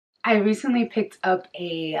I recently picked up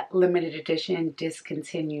a limited edition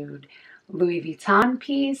discontinued Louis Vuitton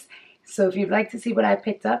piece. So if you'd like to see what I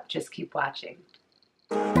picked up, just keep watching.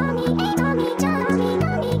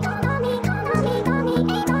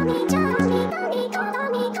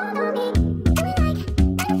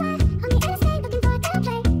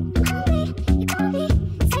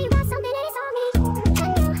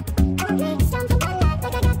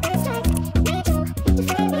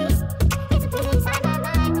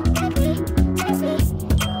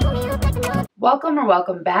 Welcome or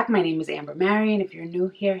welcome back. My name is Amber Marion. If you're new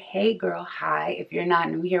here, hey girl, hi. If you're not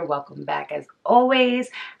new here, welcome back as always.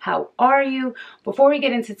 How are you? Before we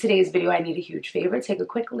get into today's video, I need a huge favor. Take a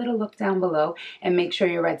quick little look down below and make sure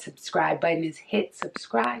your red subscribe button is hit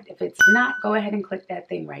subscribed. If it's not, go ahead and click that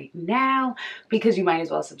thing right now because you might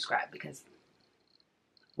as well subscribe because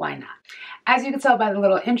why not? As you can tell by the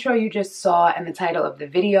little intro you just saw and the title of the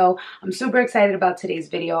video, I'm super excited about today's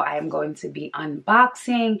video. I am going to be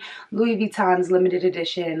unboxing Louis Vuitton's limited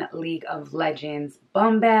edition League of Legends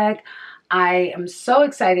bum bag. I am so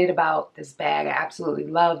excited about this bag. I absolutely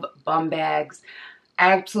love bum bags.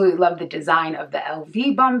 I absolutely love the design of the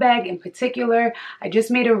LV bum bag in particular. I just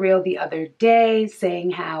made a reel the other day saying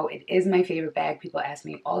how it is my favorite bag. People ask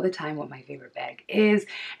me all the time what my favorite bag is,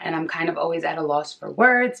 and I'm kind of always at a loss for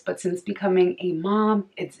words. But since becoming a mom,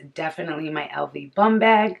 it's definitely my LV bum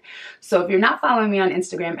bag. So if you're not following me on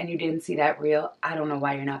Instagram and you didn't see that reel, I don't know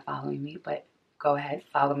why you're not following me, but go ahead,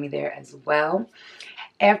 follow me there as well.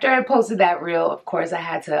 After I posted that reel, of course, I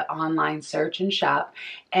had to online search and shop,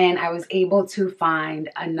 and I was able to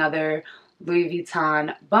find another Louis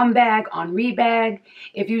Vuitton bum bag on Rebag.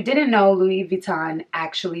 If you didn't know, Louis Vuitton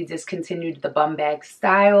actually discontinued the bum bag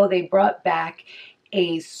style. They brought back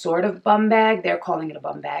a sort of bum bag. They're calling it a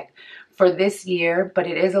bum bag for this year, but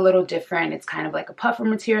it is a little different. It's kind of like a puffer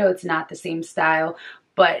material. It's not the same style,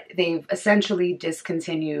 but they've essentially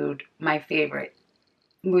discontinued my favorite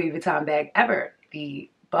Louis Vuitton bag ever, the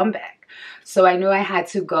bum bag. So I knew I had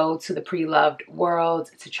to go to the pre-loved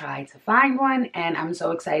world to try to find one, and I'm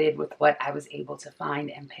so excited with what I was able to find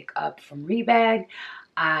and pick up from Rebag.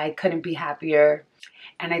 I couldn't be happier,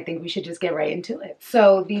 and I think we should just get right into it.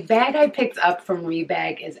 So the bag I picked up from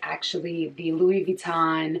Rebag is actually the Louis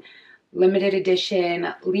Vuitton limited edition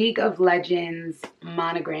League of Legends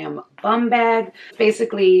monogram bum bag.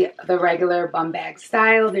 Basically the regular bum bag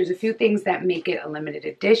style. There's a few things that make it a limited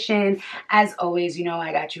edition. As always, you know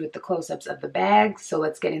I got you with the close-ups of the bag, so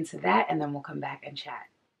let's get into that and then we'll come back and chat.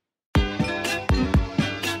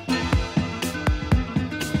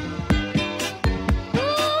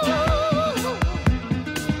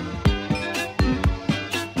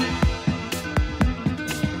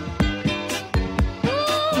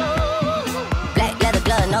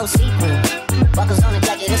 No see-through. Buckles on the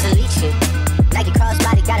jacket, it's elite shit. Nike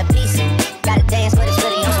crossbody, got a piece in. Gotta dance, but it's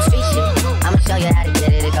really on some street shit. I'ma show you how to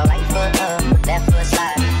get it. It go right foot up, left foot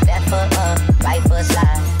slide, left foot up, right foot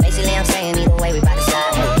slide. Basically, I'm saying either way, we bout to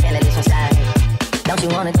slide. Hey, can't let this one slide. Hey, don't you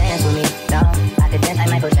wanna dance with me? No, I could dance like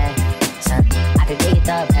Michael Jackson. I could get you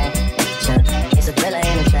the passion. It's a thriller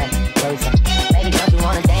in the track. Baby, don't you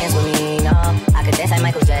wanna dance with me? No, I could dance like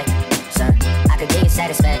Michael Jackson. I could get you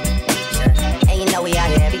satisfaction. And you know we out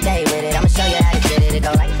here every day with it. I'ma show you how to get it. It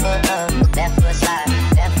go right foot up, left foot slide,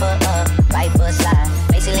 left foot up, right foot slide.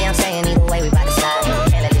 Basically, I'm saying either way, we bout to slide.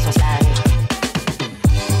 Can't let this one slide.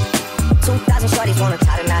 2,000 shorties wanna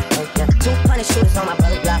tie the knot. Oh, yeah. 200 shooters on my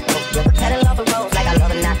brother's block. Oh, yeah. Pedal off the roads like I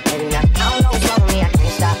love it, not maybe not. I don't know what's wrong with me, I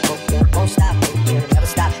can't stop. Oh, yeah. Won't stop, oh, yeah. Never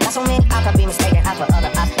stop. Got so many I could be mistaken out for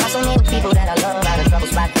other ops. Got so many people that I love out of trouble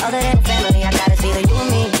spots. Other than family, I gotta see the you and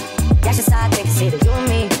me. That's just how I think it's either you and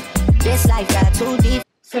me. This life got too deep.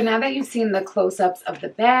 So now that you've seen the close-ups of the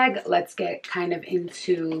bag, let's get kind of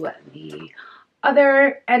into the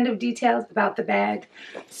other end of details about the bag.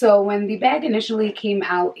 So when the bag initially came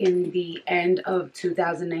out in the end of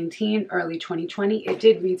 2019, early 2020, it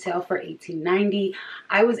did retail for $18.90.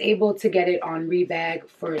 I was able to get it on Rebag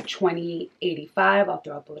for $20.85. I'll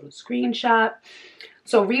throw up a little screenshot.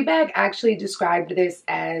 So Rebag actually described this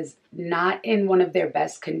as not in one of their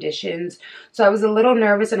best conditions. So I was a little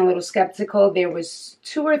nervous and a little skeptical. There was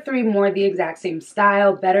 2 or 3 more the exact same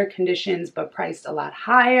style, better conditions, but priced a lot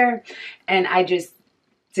higher. And I just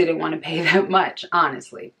didn't want to pay that much,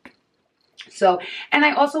 honestly. So, and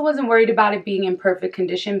I also wasn't worried about it being in perfect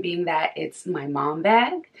condition, being that it's my mom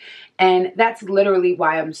bag. And that's literally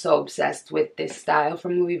why I'm so obsessed with this style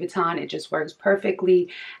from Louis Vuitton. It just works perfectly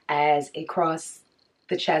as a cross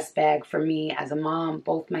the chest bag for me as a mom.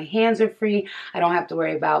 Both my hands are free. I don't have to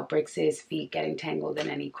worry about Brix's feet getting tangled in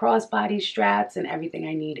any crossbody straps, and everything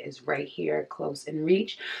I need is right here, close in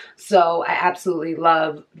reach. So I absolutely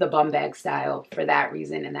love the bum bag style for that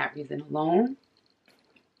reason and that reason alone.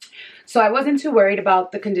 So I wasn't too worried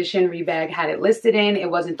about the condition Rebag had it listed in.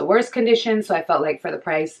 It wasn't the worst condition, so I felt like for the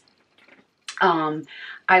price,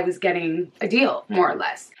 I was getting a deal, more or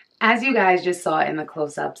less. As you guys just saw in the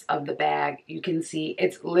close-ups of the bag, you can see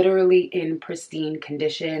it's literally in pristine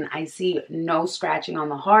condition. I see no scratching on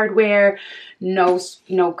the hardware, no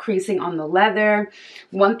creasing on the leather.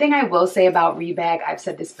 One thing I will say about Rebag, I've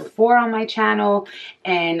said this before on my channel,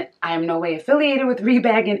 and I am no way affiliated with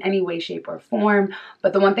Rebag in any way, shape, or form.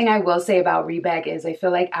 But the one thing I will say about Rebag is I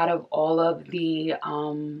feel like out of all of the,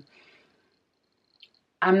 I'm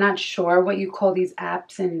not sure what you call these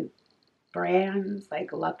apps and brands,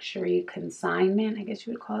 like luxury consignment, I guess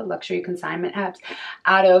you would call it, luxury consignment apps.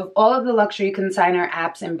 Out of all of the luxury consignor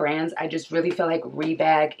apps and brands, I just really feel like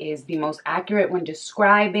Rebag is the most accurate when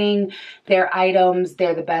describing their items.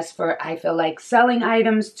 They're the best for, I feel like, selling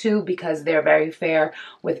items too, because they're very fair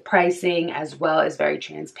with pricing as well as very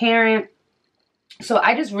transparent. So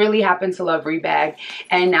I just really happen to love Rebag,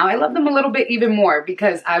 and now I love them a little bit even more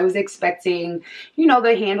because I was expecting, you know,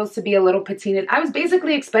 the handles to be a little patinaed. I was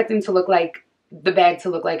basically expecting to look like the bag to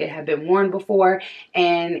look like it had been worn before,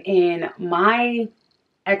 and in my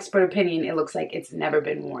expert opinion, it looks like it's never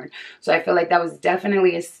been worn. So I feel like that was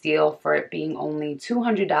definitely a steal for it being only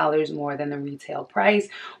 $200 more than the retail price,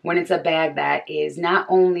 when it's a bag that is not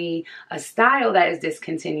only a style that is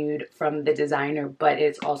discontinued from the designer, but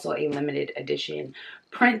it's also a limited edition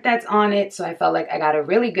print that's on it. So I felt like I got a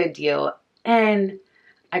really good deal, and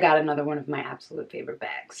I got another one of my absolute favorite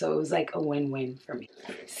bags. So it was like a win-win for me.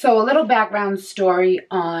 So a little background story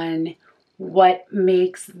on what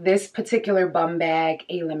makes this particular bum bag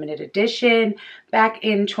a limited edition. Back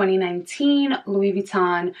in 2019, Louis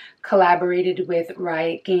Vuitton collaborated with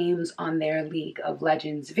Riot Games on their League of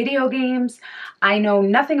Legends video games. I know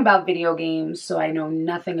nothing about video games, so I know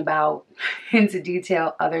nothing about into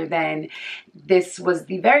detail other than this was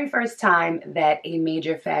the very first time that a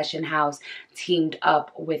major fashion house teamed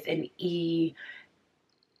up with an e-sport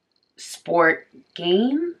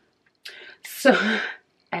game. So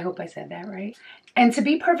I hope I said that right. And to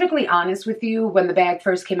be perfectly honest with you, when the bag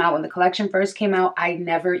first came out, when the collection first came out, I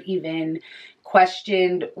never even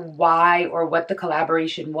questioned why or what the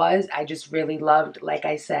collaboration was. I just really loved, like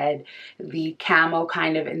I said, the camo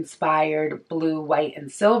kind of inspired blue, white, and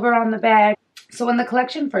silver on the bag. So when the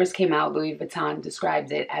collection first came out, Louis Vuitton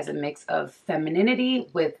described it as a mix of femininity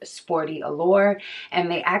with sporty allure. And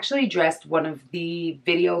they actually dressed one of the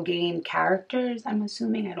video game characters, I'm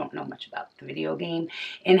assuming, I don't know much about the video game,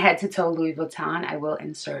 in head-to-toe Louis Vuitton. I will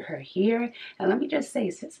insert her here. And let me just say,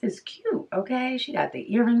 sis is cute, okay? She got the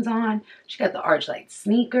earrings on. She got the Archlight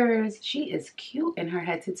sneakers. She is cute in her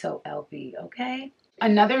head-to-toe LV, okay?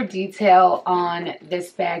 Another detail on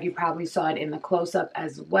this bag, you probably saw it in the close-up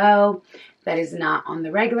as well, that is not on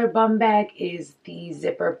the regular bum bag, is the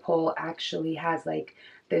zipper pull actually has like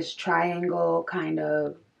this triangle kind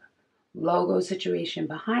of logo situation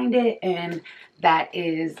behind it, and that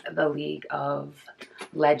is the League of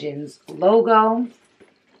Legends logo.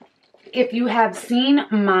 If you have seen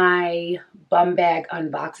my bum bag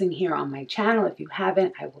unboxing here on my channel, if you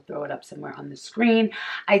haven't, I will throw it up somewhere on the screen.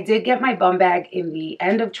 I did get my bum bag in the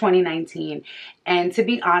end of 2019, and to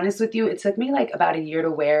be honest with you, it took me like about a year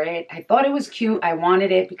to wear it. I thought it was cute. I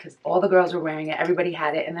wanted it because all the girls were wearing it. Everybody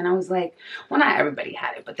had it. And then I was like, well, not everybody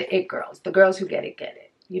had it, but the it girls, the girls who get it, get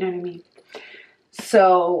it. You know what I mean?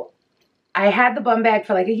 So I had the bum bag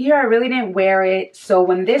for like a year. I really didn't wear it. So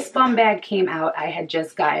when this bum bag came out, I had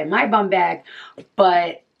just gotten my bum bag,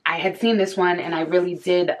 but I had seen this one and I really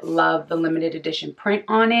did love the limited edition print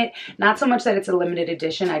on it. Not so much that it's a limited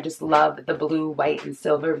edition. I just love the blue, white, and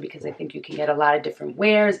silver because I think you can get a lot of different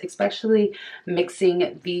wears, especially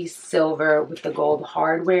mixing the silver with the gold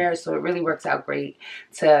hardware. So it really works out great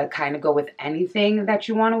to kind of go with anything that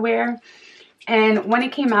you want to wear. And when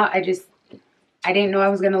it came out, I didn't know I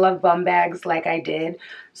was going to love bum bags like I did.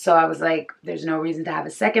 So I was like, there's no reason to have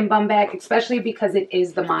a second bum bag, especially because it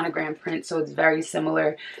is the monogram print. So it's very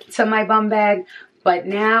similar to my bum bag. But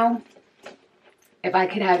now, if I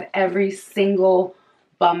could have every single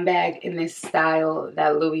bum bag in this style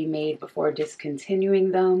that Louis made before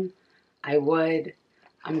discontinuing them, I would.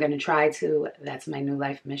 I'm going to try to. That's my new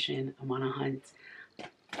life mission. I'm on a hunt.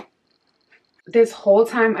 This whole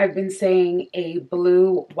time I've been saying a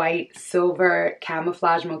blue, white, silver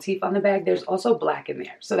camouflage motif on the bag. There's also black in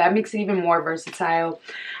there. So that makes it even more versatile.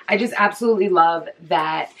 I just absolutely love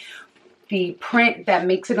that The print that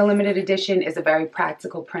makes it a limited edition is a very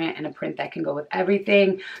practical print and a print that can go with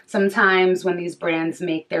everything. Sometimes when these brands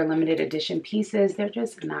make their limited edition pieces, they're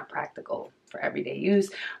just not practical for everyday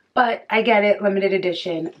use. But I get it, limited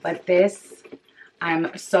edition. But this,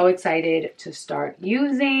 I'm so excited to start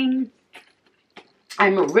using.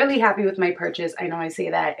 I'm really happy with my purchase. I know I say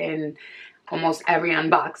that in almost every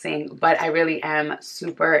unboxing, but I really am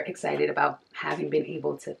super excited about having been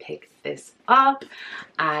able to pick this up.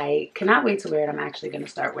 I cannot wait to wear it. I'm actually going to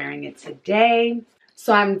start wearing it today.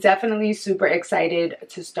 So I'm definitely super excited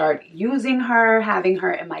to start using her, having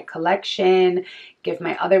her in my collection, give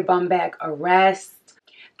my other bum bag a rest.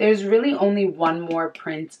 There's really only one more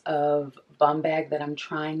print of bum bag that I'm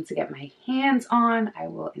trying to get my hands on. I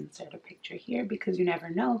will insert a picture here because you never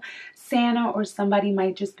know. Santa or somebody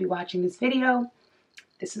might just be watching this video.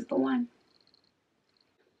 This is the one.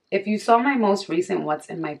 If you saw my most recent What's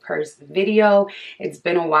in My Purse video, it's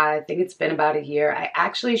been a while. I think it's been about a year. I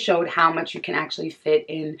actually showed how much you can actually fit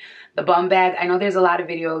in the bum bag. I know there's a lot of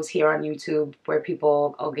videos here on YouTube where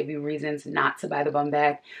people will give you reasons not to buy the bum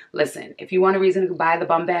bag. Listen, if you want a reason to buy the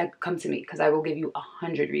bum bag, come to me because I will give you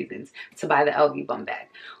 100 reasons to buy the LV bum bag.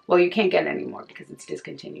 Well, you can't get it anymore because it's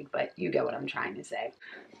discontinued, but you get what I'm trying to say.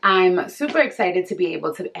 I'm super excited to be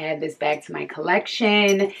able to add this bag to my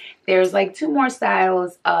collection. There's like 2 more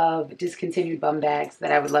styles of discontinued bum bags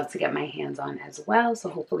that I would love to get my hands on as well. So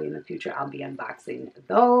hopefully in the future I'll be unboxing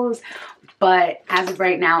those. But as of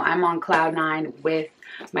right now, I'm on cloud 9 with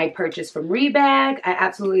my purchase from Rebag. I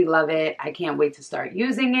absolutely love it. I can't wait to start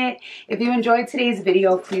using it. If you enjoyed today's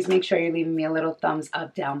video, please make sure you're leaving me a little thumbs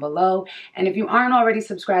up down below. And if you aren't already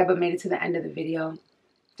subscribed but made it to the end of the video,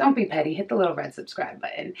 don't be petty. Hit the little red subscribe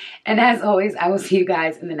button. And as always, I will see you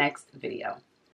guys in the next video.